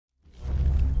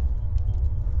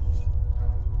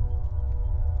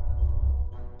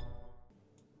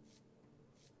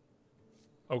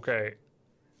Okay.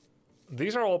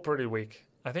 These are all pretty weak.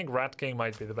 I think Rat King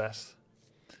might be the best.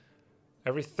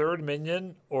 Every third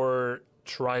minion or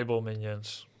tribal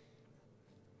minions.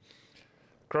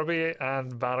 Grubby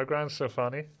and Battlegrounds, so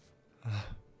funny.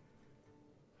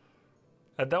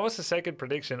 And that was the second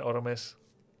prediction, Automiss.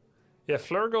 Yeah,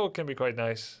 Flurgle can be quite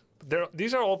nice.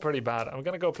 These are all pretty bad. I'm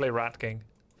gonna go play Rat King.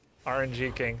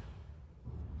 RNG King.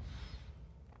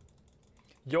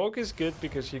 Yogg is good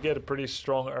because you get a pretty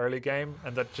strong early game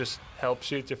and that just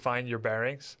helps you to find your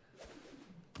bearings.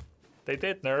 They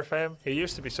did nerf him. He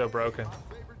used to be so broken. Our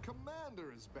favorite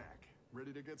commander is back.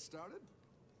 Ready to get started?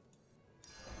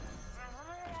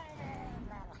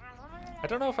 I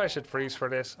don't know if I should freeze for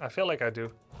this. I feel like I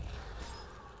do.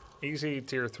 Easy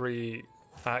tier 3.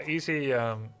 Easy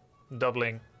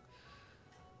doubling.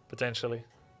 Potentially.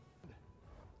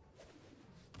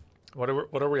 What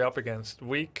are we up against?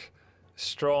 Weak,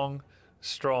 strong,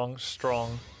 strong,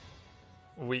 strong,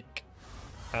 weak,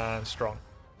 and strong.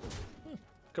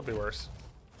 Could be worse.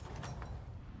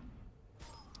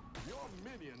 Your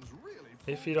minions really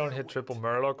If you don't hit triple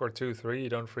Murloc or 2-3, you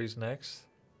don't freeze next.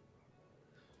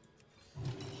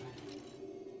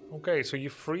 Okay, so you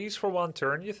freeze for one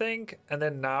turn, you think? And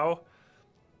then now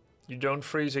you don't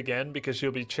freeze again because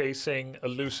you'll be chasing a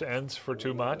loose end for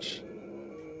too much.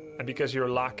 And because you're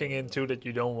locking in two that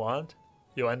you don't want,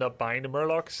 you'll end up buying the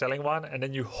Murloc, selling one, and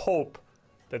then you hope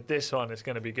that this one is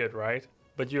going to be good, right?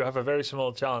 But you have a very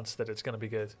small chance that it's going to be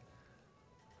good.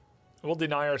 We'll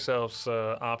deny ourselves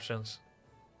options.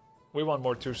 We want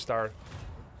more 2-star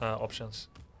options.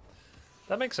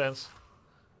 That makes sense.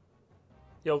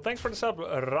 Yo, thanks for the sub,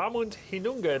 Ramund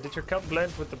Hinunga. Did your cup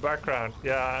blend with the background?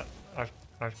 Yeah,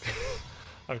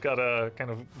 I've got a kind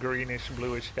of greenish,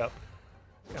 bluish cup.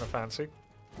 Kind of fancy.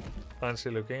 Fancy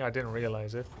looking. I didn't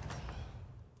realize it.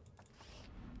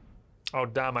 Oh,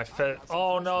 damn, I fed...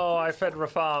 Oh, no, I fed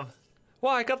Rafam.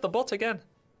 Well, I got the bot again.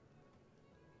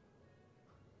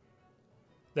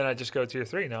 Then I just go tier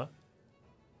 3 now.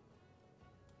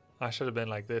 I should have been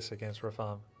like this against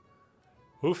Rafam.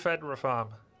 Who fed Rafam?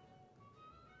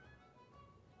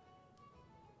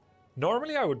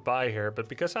 Normally I would buy here, but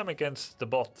because I'm against the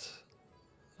bot,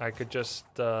 I could just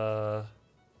level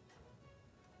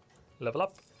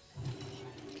up.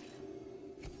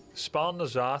 Spawn the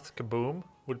Zath Kaboom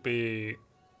would be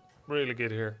really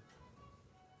good here.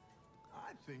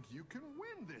 I think you can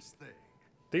win this thing.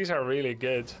 These are really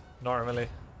good, normally.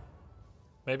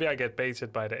 Maybe I get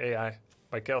baited by the AI,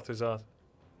 by Kel'Thuzad.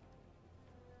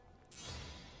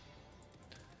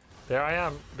 There I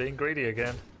am, being greedy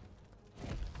again.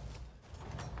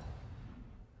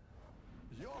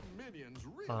 Your minions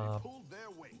really pulled their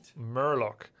weight.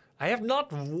 Murloc. I have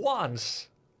not once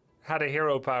had a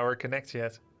hero power connect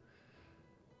yet.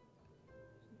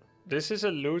 This is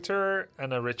a looter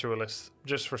and a ritualist,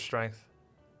 just for strength.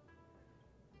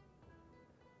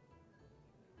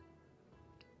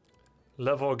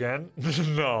 Level again?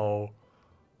 No.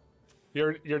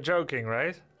 You're joking,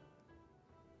 right?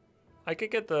 I could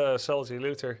get the salty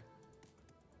looter.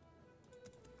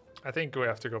 I think we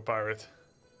have to go pirate.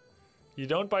 You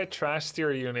don't buy trash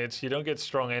tier units, you don't get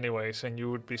strong anyways, and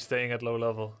you would be staying at low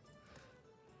level.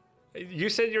 You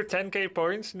said you're 10k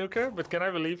points, Nuka, but can I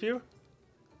believe you?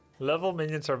 Level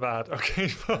minions are bad. Okay,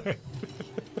 fine.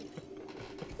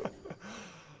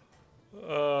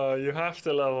 You have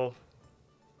to level.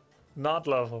 Not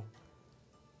level.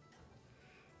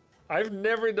 I've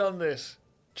never done this.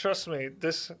 Trust me,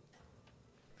 this...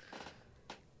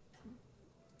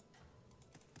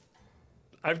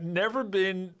 I've never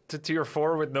been to tier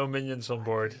 4 with no minions on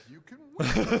board. You can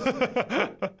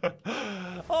win.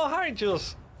 Oh, hi,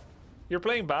 Jules. You're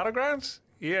playing Battlegrounds?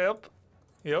 Yep.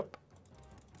 Yep.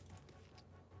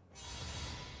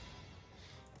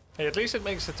 Hey, at least it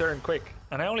makes the turn quick.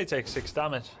 And I only take 6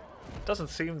 damage. Doesn't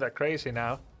seem that crazy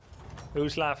now.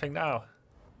 Who's laughing now?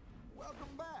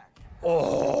 Welcome back.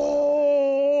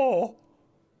 Oh!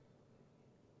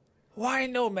 Why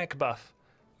no mech buff?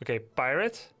 Okay,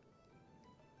 pirate.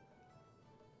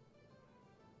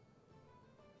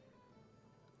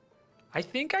 I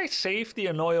think I saved the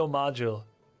Annoyo module,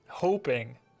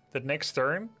 hoping that next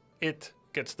turn it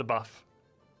gets the buff.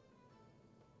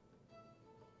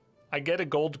 I get a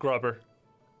gold grubber.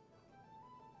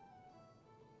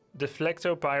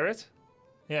 Deflecto pirate?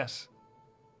 Yes.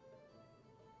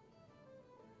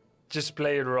 Just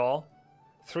play it raw.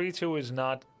 3-2 is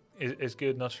not is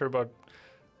good, not sure about.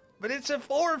 But it's a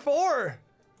 4-4!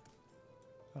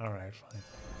 Alright, fine.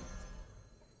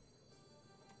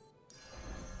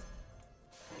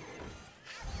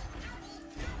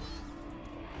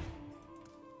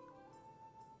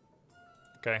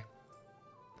 Okay.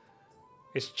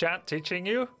 Is chat teaching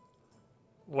you?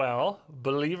 Well,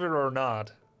 believe it or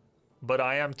not, but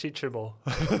I am teachable.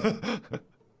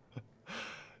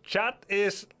 Chat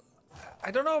is...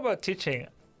 I don't know about teaching.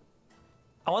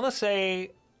 I want to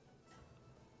say...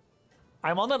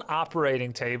 I'm on an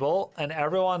operating table and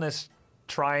everyone is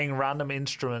trying random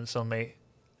instruments on me.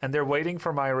 And they're waiting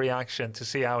for my reaction to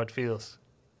see how it feels.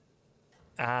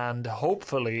 And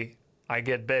hopefully I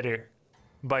get better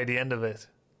by the end of it.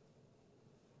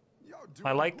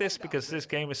 I like this because this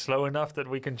game is slow enough that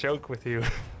we can joke with you.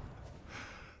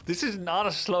 This is not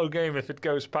a slow game if it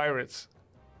goes pirates.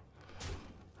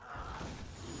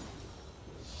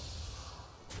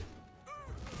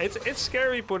 It's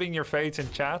scary putting your fate in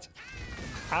chat.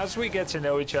 As we get to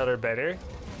know each other better,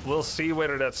 we'll see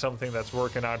whether that's something that's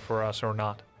working out for us or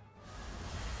not.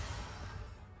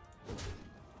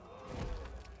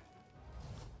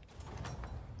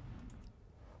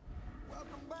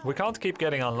 We can't keep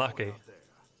getting unlucky.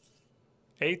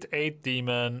 8/8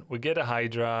 demon, we get a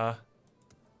Hydra.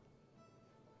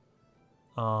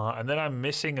 And then I'm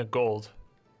missing a gold.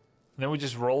 And then we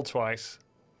just roll twice.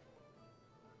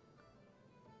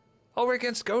 Oh, we're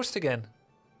against Ghost again.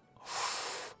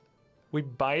 We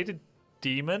buy the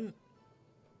demon.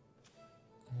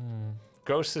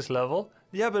 Ghost is level.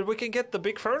 Yeah, but we can get the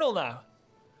big Fernal now.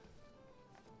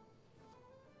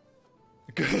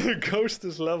 Ghost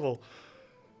is level.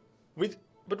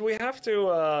 But we have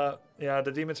to... yeah,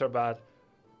 the demons are bad.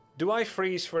 Do I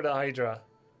freeze for the Hydra?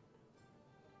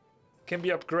 Can be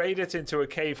upgraded into a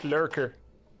cave lurker.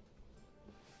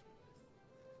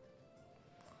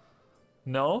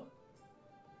 No?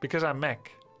 Because I'm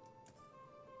mech.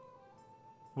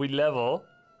 We level.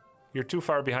 You're too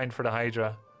far behind for the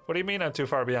Hydra. What do you mean I'm too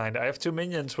far behind? I have 2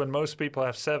 minions when most people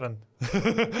have 7.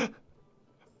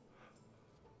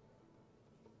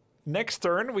 Next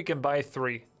turn we can buy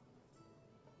 3.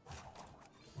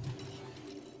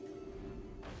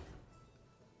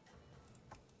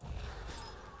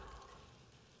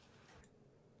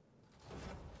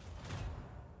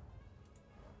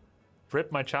 Rip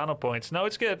my channel points. No,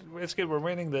 it's good. It's good. We're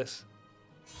winning this.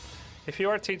 If you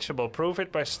are teachable, prove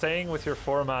it by staying with your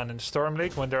 4-man in Storm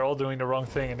League when they're all doing the wrong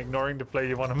thing and ignoring the play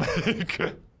you want to make.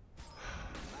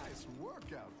 Nice work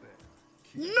out there.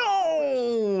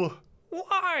 No!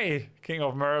 Why? King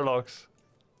of Murlocs.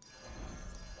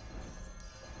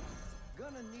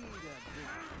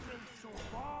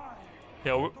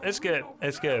 Yo, it's good.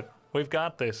 It's good. We've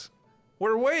got this.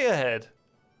 We're way ahead.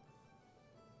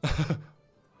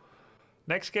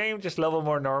 Next game, just level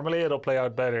more normally, it'll play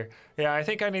out better. Yeah, I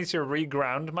think I need to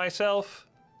reground myself.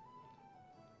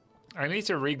 I need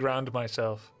to reground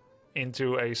myself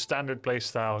into a standard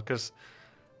playstyle, because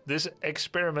this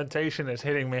experimentation is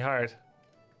hitting me hard.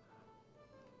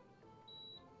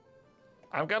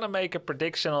 I'm gonna make a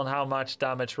prediction on how much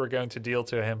damage we're going to deal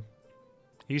to him.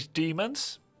 He's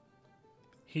demons.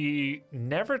 He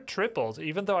never tripled,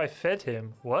 even though I fed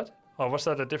him. What? Oh, was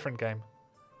that a different game?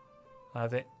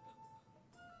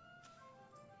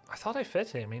 I thought I fed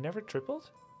him. He never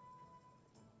tripled?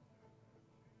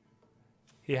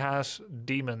 He has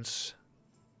demons.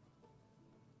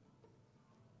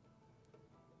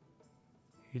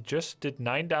 He just did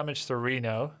 9 damage to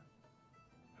Reno,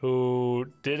 who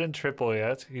didn't triple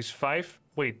yet. He's 5.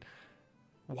 Wait,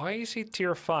 why is he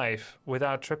tier 5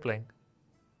 without tripling?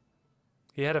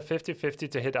 He had a 50-50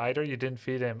 to hit either. You didn't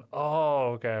feed him.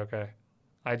 Oh, okay.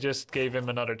 I just gave him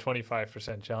another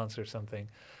 25% chance or something.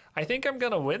 I think I'm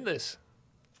gonna win this.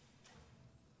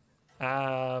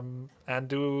 And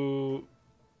do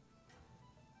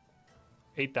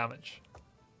 8 damage.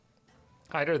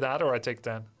 Either that or I take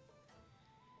 10.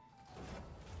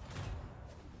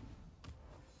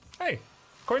 Hey,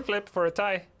 coin flip for a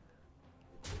tie.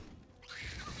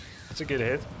 That's a good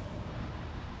hit.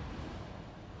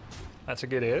 That's a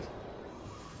good hit.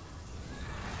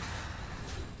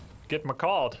 Get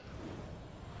McCalled.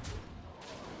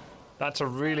 That's a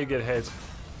really good hit.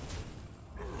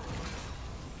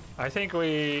 I think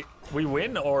we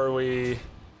win or we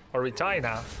tie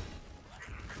now.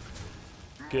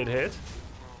 Good hit.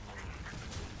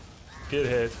 Good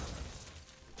hit.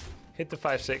 Hit the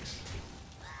 5-6.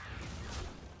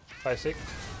 5-6.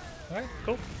 Alright,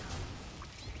 cool.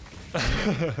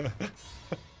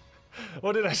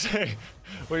 What did I say?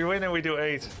 We win and we do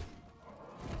 8.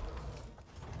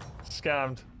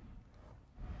 Scammed.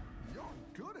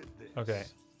 Okay.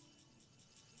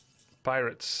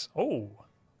 Pirates. Oh.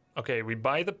 Okay, we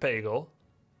buy the Pagel.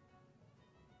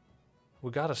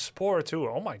 We got a Spore too.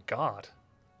 Oh my god.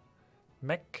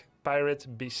 Mech,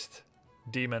 Pirate, Beast,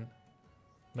 Demon.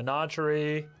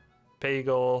 Menagerie,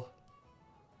 Pagel.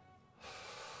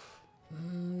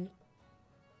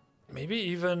 Maybe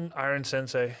even Iron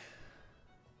Sensei.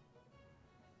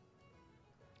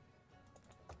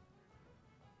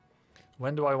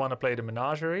 When do I want to play the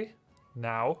Menagerie?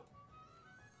 Now.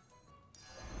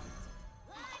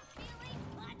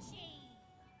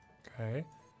 Okay.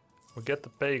 We get the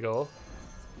Pagel.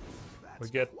 We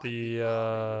get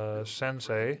the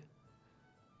Sensei.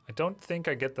 I don't think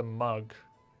I get the Mug.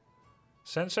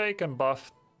 Sensei can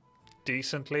buff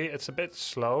decently. It's a bit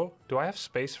slow. Do I have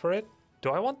space for it? Do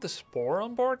I want the Spore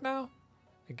on board now?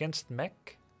 Against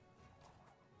Mech?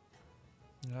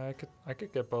 Yeah, I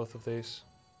could get both of these.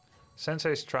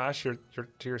 Sensei's trash, you're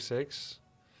tier 6.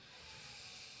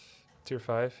 Tier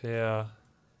 5, yeah.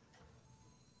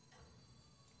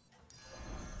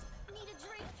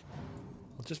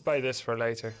 I'll just buy this for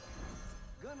later.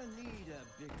 Gonna need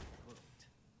a big boat.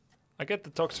 I get the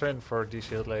Toxin for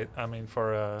D-Shield late. I mean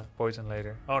for poison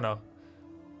later. Oh no.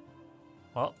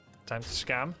 Well, time to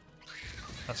scam.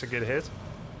 That's a good hit.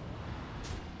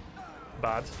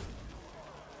 Bad.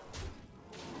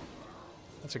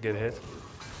 That's a good hit.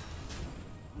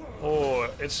 Oh,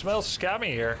 it smells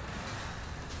scammy here.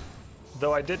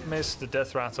 Though I did miss the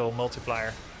Death Rattle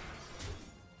multiplier.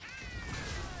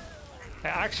 It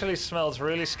actually smells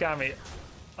really scammy.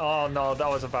 Oh no, that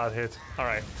was a bad hit.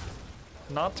 Alright.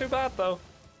 Not too bad though.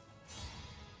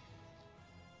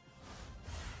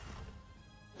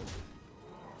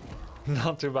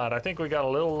 Not too bad. I think we got a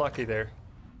little lucky there.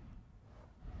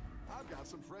 I've got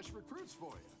some fresh recruits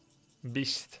for you.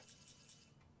 Beast.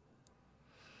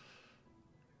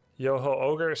 Yoho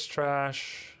Ogre is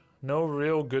trash. No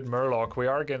real good Murloc. We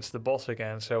are against the boss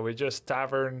again, so we just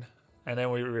Tavern and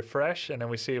then we refresh and then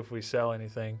we see if we sell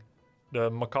anything. The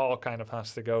Macaw kind of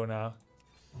has to go now.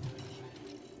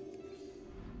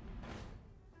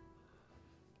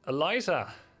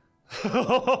 Eliza.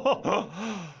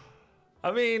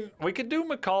 I mean, we could do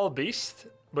Macaw Beast,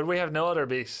 but we have no other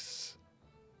beasts.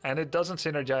 And it doesn't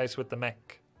synergize with the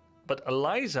mech. But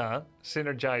Eliza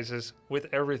synergizes with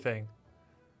everything.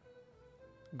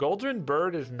 Goldrin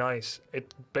Bird is nice.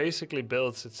 It basically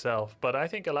builds itself. But I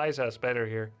think Eliza is better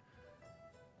here.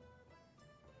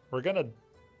 We're gonna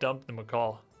dump the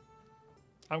Macaw.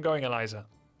 I'm going Eliza.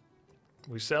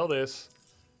 We sell this.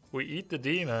 We eat the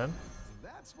demon.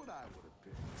 That's what I would have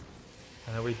picked.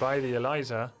 And then we buy the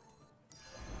Eliza.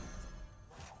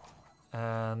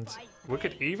 And we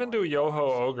could even do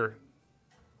Yoho Ogre.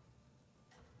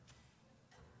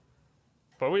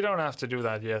 But we don't have to do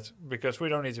that yet, because we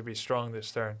don't need to be strong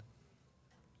this turn.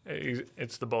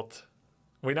 It's the bot.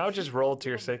 We now just roll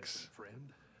tier 6.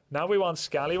 Now we want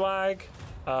Scallywag,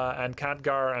 and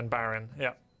Khadgar and Baron.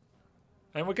 Yeah.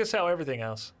 And we can sell everything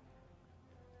else.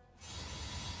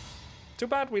 Too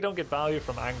bad we don't get value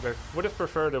from Angler. Would have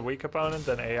preferred a weak opponent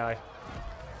than AI.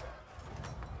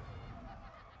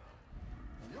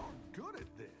 You're good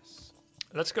at this.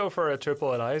 Let's go for a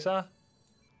triple Eliza.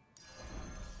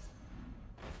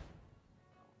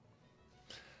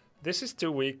 This is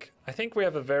too weak. I think we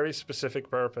have a very specific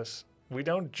purpose. We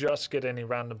don't just get any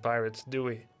random pirates, do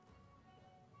we?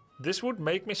 This would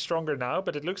make me stronger now,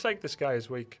 but it looks like this guy is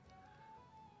weak.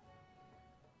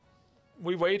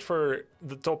 We wait for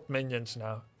the top minions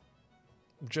now.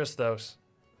 Just those.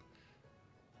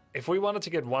 If we wanted to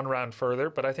get one round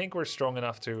further, but I think we're strong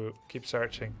enough to keep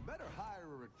searching. Better hire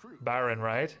a recruit. Baron,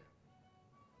 right?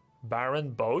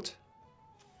 Baron boat.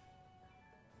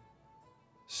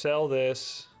 Sell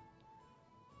this.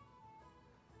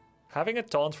 Having a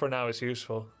taunt for now is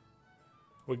useful.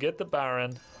 We get the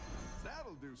Baron.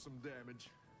 That'll do some damage.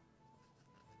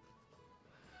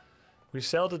 We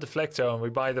sell the Deflecto and we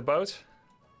buy the boat.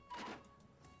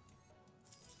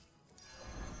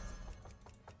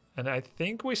 And I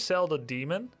think we sell the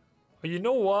demon. Oh, you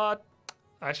know what?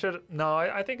 I should... No,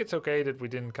 I think it's okay that we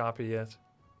didn't copy yet.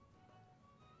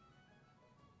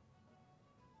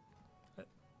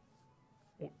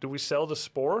 Do we sell the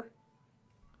Spore?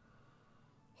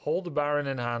 Hold the Baron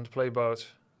in hand, play boat.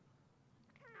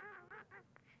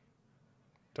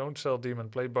 Don't sell demon,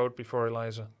 play boat before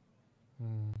Eliza.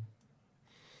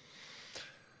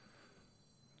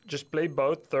 Just play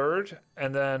boat third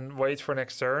and then wait for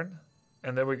next turn.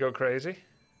 And then we go crazy.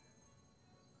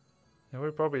 And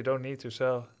we probably don't need to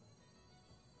sell.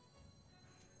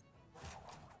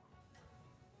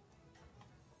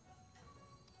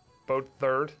 Boat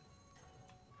third.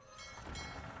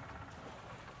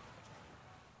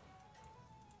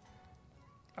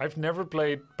 I've never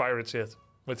played Pirates yet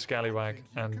with Scallywag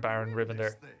and Baron Ribbon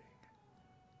there.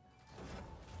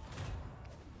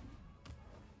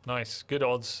 Nice, good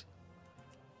odds.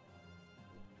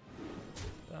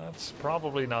 That's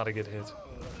probably not a good hit.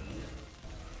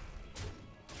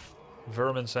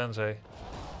 Vermin Sensei.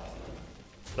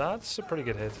 That's a pretty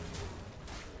good hit.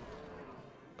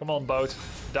 Come on, boat.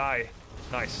 Die.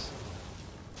 Nice.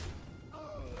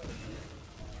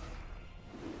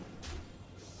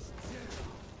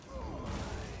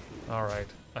 Alright.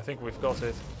 I think we've got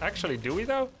it. Actually, do we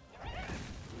though?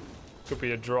 Could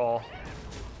be a draw.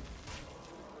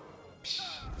 Psh,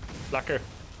 Blacker.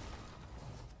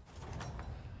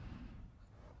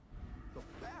 The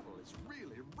battle is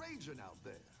really raging out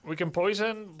there. We can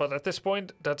poison, but at this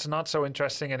point, that's not so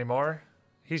interesting anymore.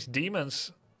 He's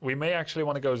demons. We may actually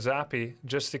want to go zappy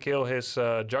just to kill his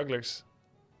jugglers.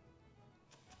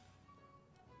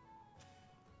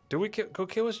 Do we go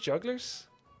kill his jugglers?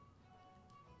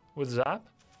 With zap?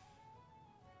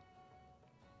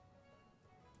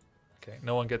 Okay,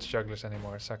 no one gets jugglers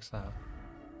anymore. It sucks now.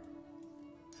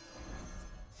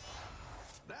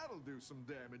 That'll do some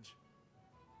damage.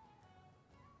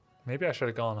 Maybe I should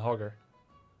have gone Hogger.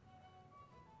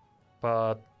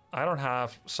 But I don't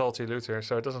have Salty Looter,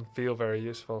 so it doesn't feel very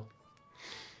useful.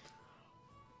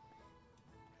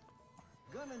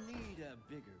 Gonna need a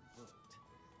bigger boat.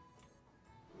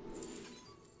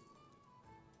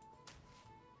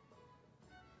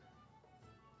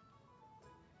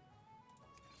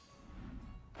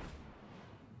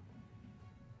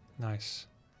 Nice.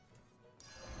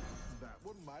 That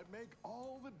one might make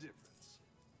all the difference.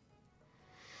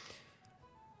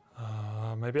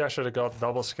 Maybe I should have got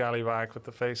double Scallywag with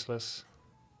the Faceless.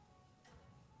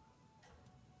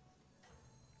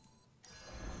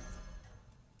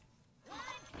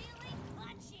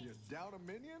 You're down a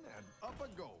minion and up a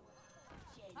goal.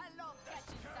 I love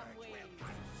catching some waves.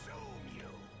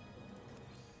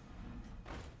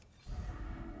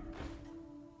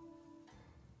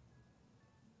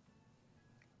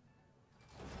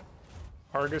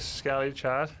 Argus, Scally,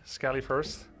 Chad. Scally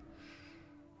first.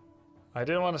 I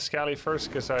didn't want to Scally first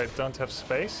because I don't have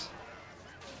space.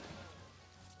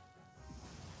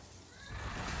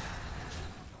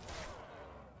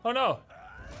 Oh no!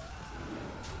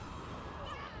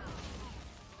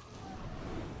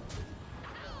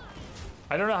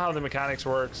 I don't know how the mechanics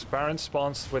works. Baron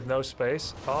spawns with no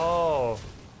space. Oh!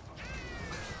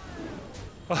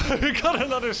 We got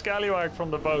another Scallywag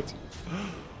from the boat.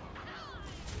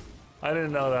 I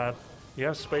didn't know that. You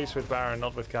have space with Baron,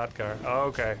 not with Khadgar. Oh,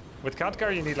 okay. With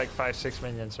Khadgar you need like 5-6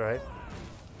 minions, right?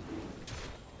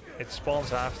 It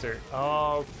spawns after.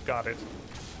 Oh, got it.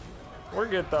 We're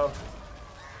good though.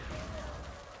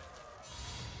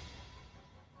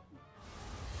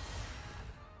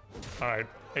 Alright,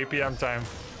 APM time.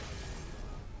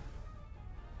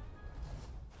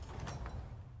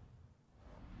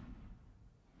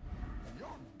 You're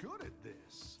good at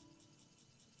this.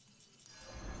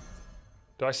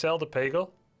 Do I sell the Pagel?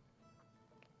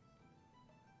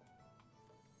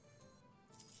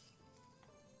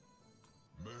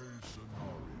 May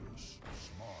Cenarius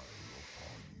smile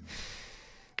upon you.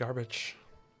 Garbage.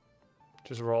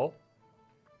 Just roll.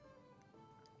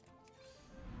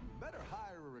 Better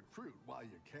hire a recruit while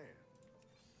you can.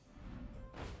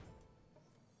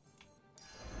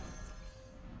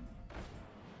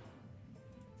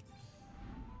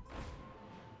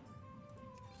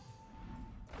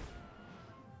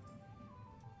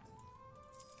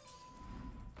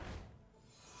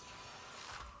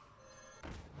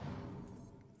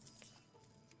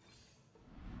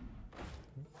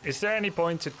 Is there any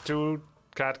point to 2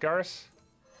 Khadgars?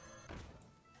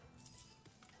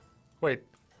 Wait.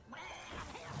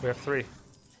 We have 3.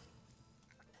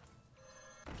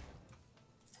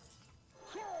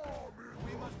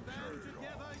 We must band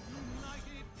together,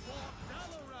 united for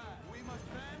Dalaran. We must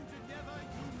band together,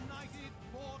 united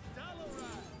for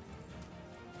Dalaran.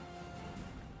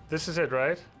 This is it,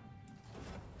 right?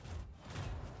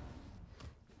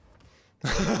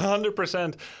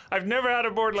 100%. I've never had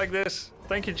a board like this.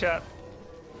 Thank you, chat.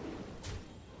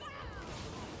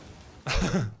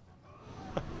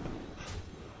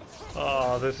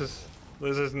 Oh, this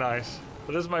is nice.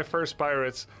 But this is my first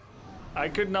Pirates. I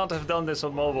could not have done this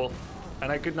on mobile, and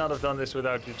I could not have done this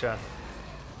without you, chat.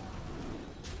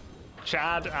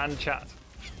 Chad and chat.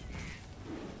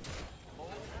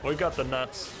 We got the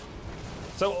nuts.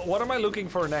 So, what am I looking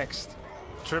for next?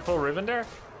 Triple Rivendare?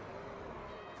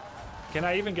 Can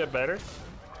I even get better?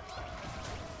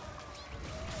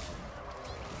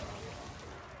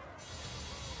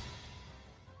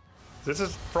 This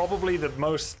is probably the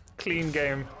most clean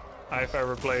game I've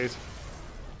ever played.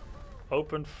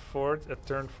 Open fort at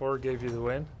turn 4 gave you the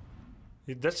win.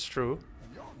 That's true.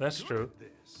 That's true.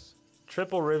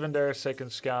 Triple Rivendare,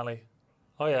 second Scally.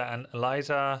 Oh yeah, and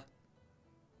Eliza.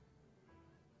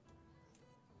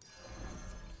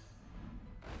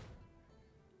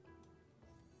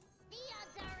 The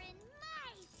odds are in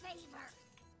my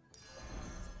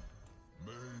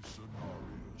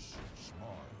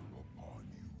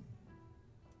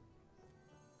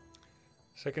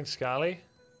Second Scally.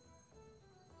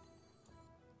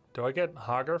 Do I get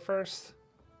Hager first?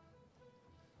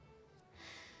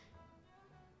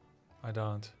 I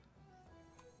don't.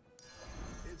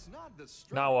 It's not the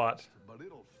Now what? but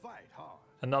it'll fight hard.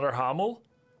 Another Hamel?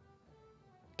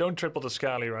 Don't triple the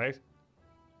Scally, right?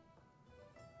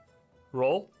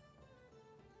 Roll.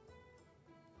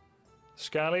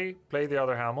 Scally, play the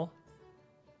other Hamel.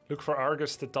 Look for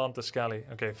Argus to taunt the Scally.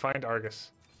 Okay, find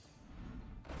Argus.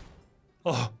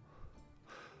 Oh.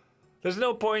 There's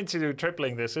no point to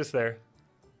tripling this, is there?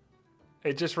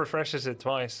 It just refreshes it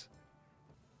twice.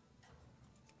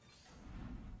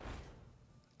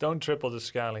 Don't triple the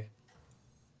Scally.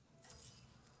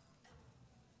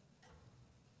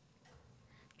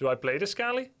 Do I play the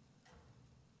Scally?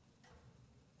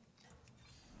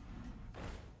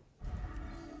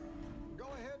 Go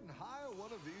ahead and hire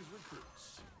one of these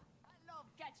recruits. I love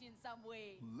catching some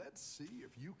waves. Let's see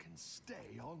if you can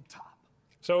stay on top.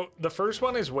 So the first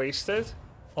one is wasted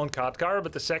on Khadgar,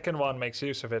 but the second one makes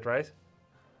use of it, right?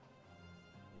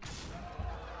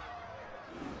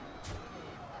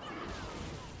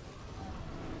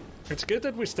 It's good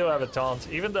that we still have a taunt,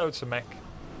 even though it's a mech.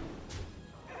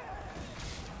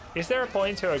 Is there a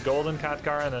point to a golden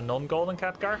Khadgar and a non-golden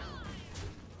Khadgar?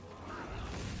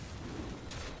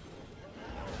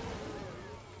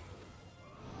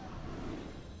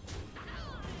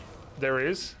 There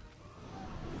is.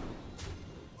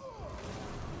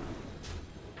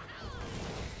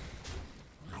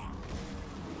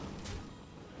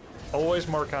 Always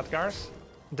more Khadgars?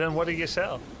 Then what do you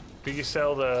sell? Do you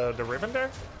sell the ribbon there?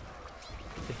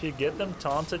 If you get them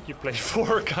taunted, you play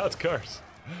 4 Khadgars.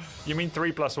 You mean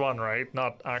 3 + 1, right?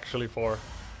 Not actually 4.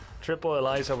 Triple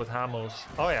Eliza with Hamels.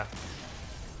 Oh yeah.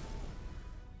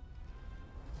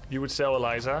 You would sell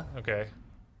Eliza? Okay.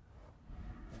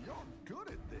 You're good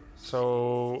at this.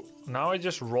 So now I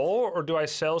just roll, or do I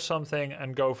sell something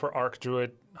and go for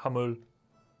Archdruid Hamul?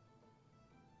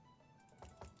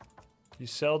 You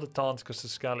sell the taunt because the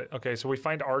Scally. Okay, so we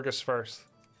find Argus first.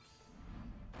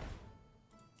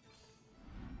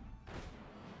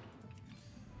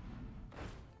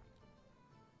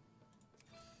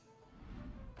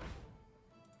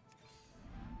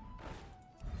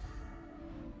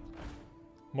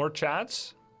 More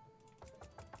chats.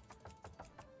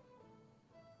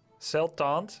 Sell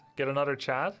taunt. Get another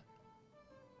chat.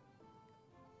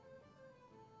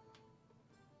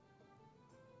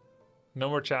 No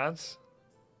more chats.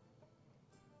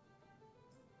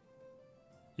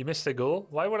 You missed the goal?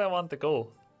 Why would I want the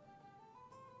goal?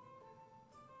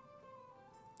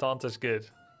 Taunt is good.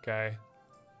 Okay.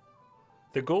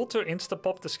 The goal to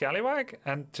insta-pop the Scallywag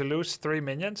and to lose 3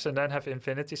 minions and then have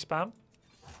infinity spam?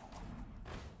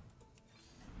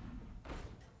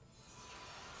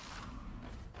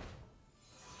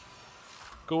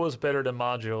 Ghoul is better than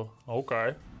module.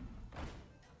 Okay.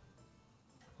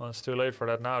 Well, it's too late for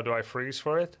that now. Do I freeze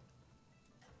for it?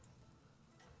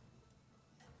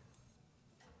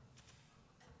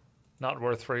 Not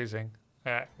worth freezing.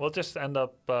 Yeah, we'll just end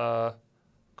up...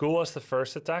 Ghoul as the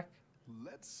first attack.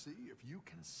 Let's see if you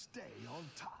can stay on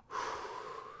top.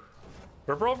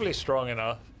 We're probably strong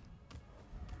enough.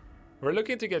 We're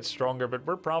looking to get stronger, but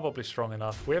we're probably strong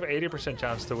enough. We have 80%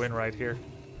 chance to win right here.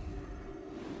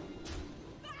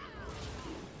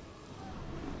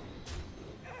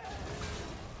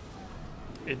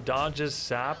 It dodges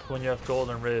Zap when you have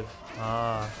Golden Riv.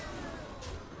 Ah.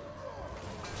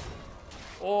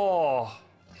 Oh.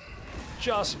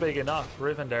 Just big enough.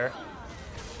 Riven there.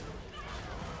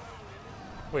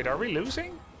 Wait, are we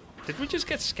losing? Did we just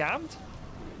get scammed?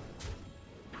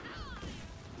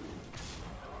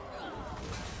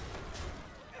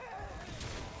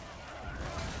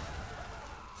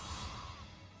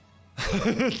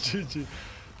 GG.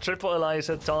 Triple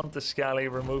Eliza, taunt the Scally,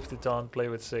 remove the taunt, play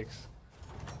with 6.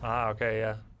 Ah, okay,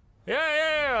 yeah.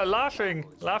 Yeah, laughing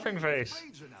face.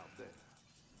 Raging out there.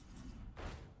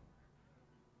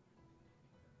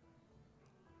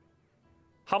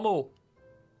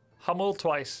 Hamul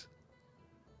twice.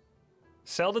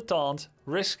 Sell the taunt,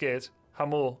 risk it,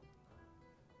 Hamul.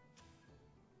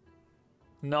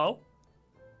 No.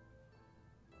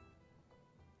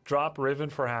 Drop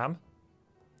Riven for Ham.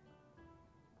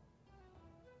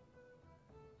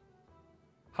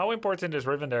 How important is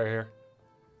Riven here?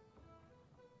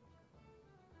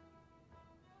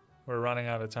 We're running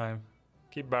out of time.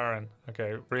 Keep Baron.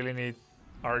 Okay, really need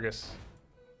Argus.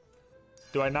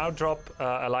 Do I now drop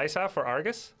Eliza for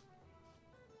Argus?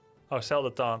 Oh, sell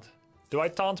the taunt. Do I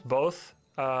taunt both?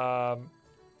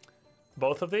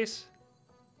 Both of these?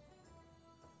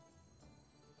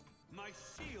 My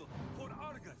shield for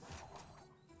Argus.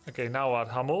 Okay, now what?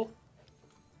 Hamul?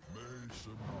 May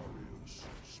some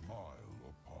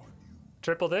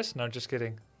triple this? No, just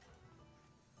kidding.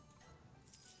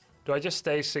 Do I just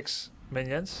stay 6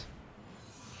 minions?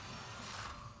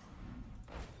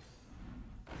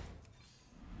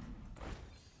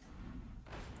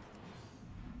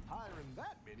 Hiring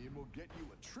that minion will get you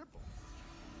a triple.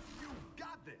 You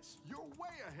got this. You're way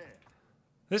ahead.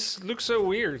 This looks so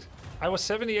weird. I was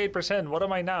 78%. What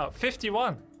am I now?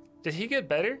 51. Did he get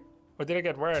better? Or did it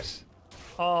get worse?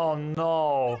 Oh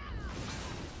no.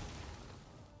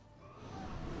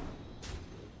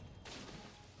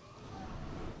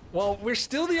 Well, we're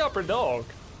still the upper dog.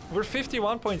 We're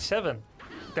 51.7.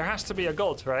 There has to be a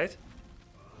gold, right?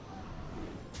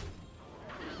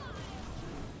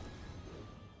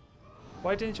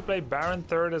 Why didn't you play Baron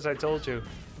third as I told you?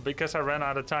 Because I ran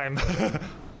out of time.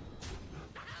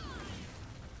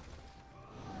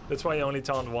 That's why you only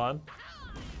taunt one.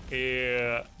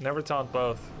 Yeah, never taunt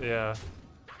both. Yeah.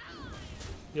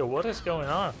 Yo, what is going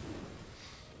on?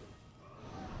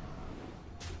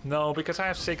 No, because I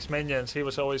have 6 minions, he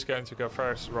was always going to go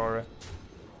first, Rory.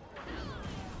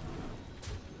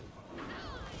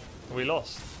 We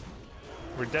lost.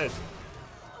 We're dead.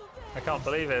 I can't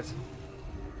believe it.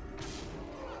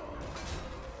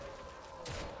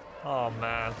 Oh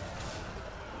man.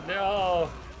 No!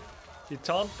 You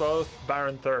taunt both,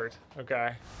 Baron third.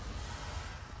 Okay.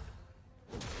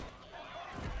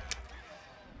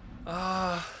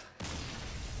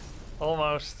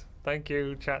 Almost. Thank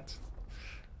you, chat.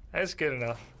 It's good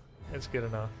enough. It's good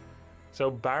enough. So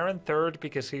Baron third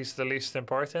because he's the least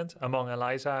important among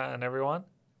Eliza and everyone.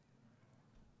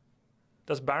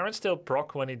 Does Baron still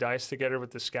proc when he dies together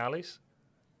with the Scallies?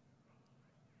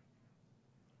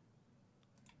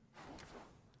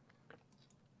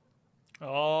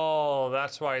 Oh,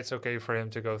 that's why it's okay for him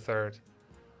to go third.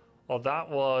 Well, that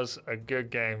was a good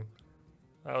game.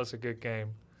 That was a good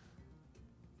game.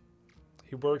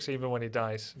 He works even when he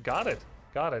dies. Got it.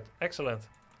 Got it. Excellent.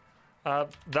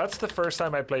 That's the first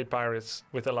time I played Pirates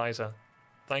with Eliza.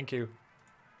 Thank you.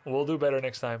 We'll do better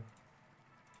next time.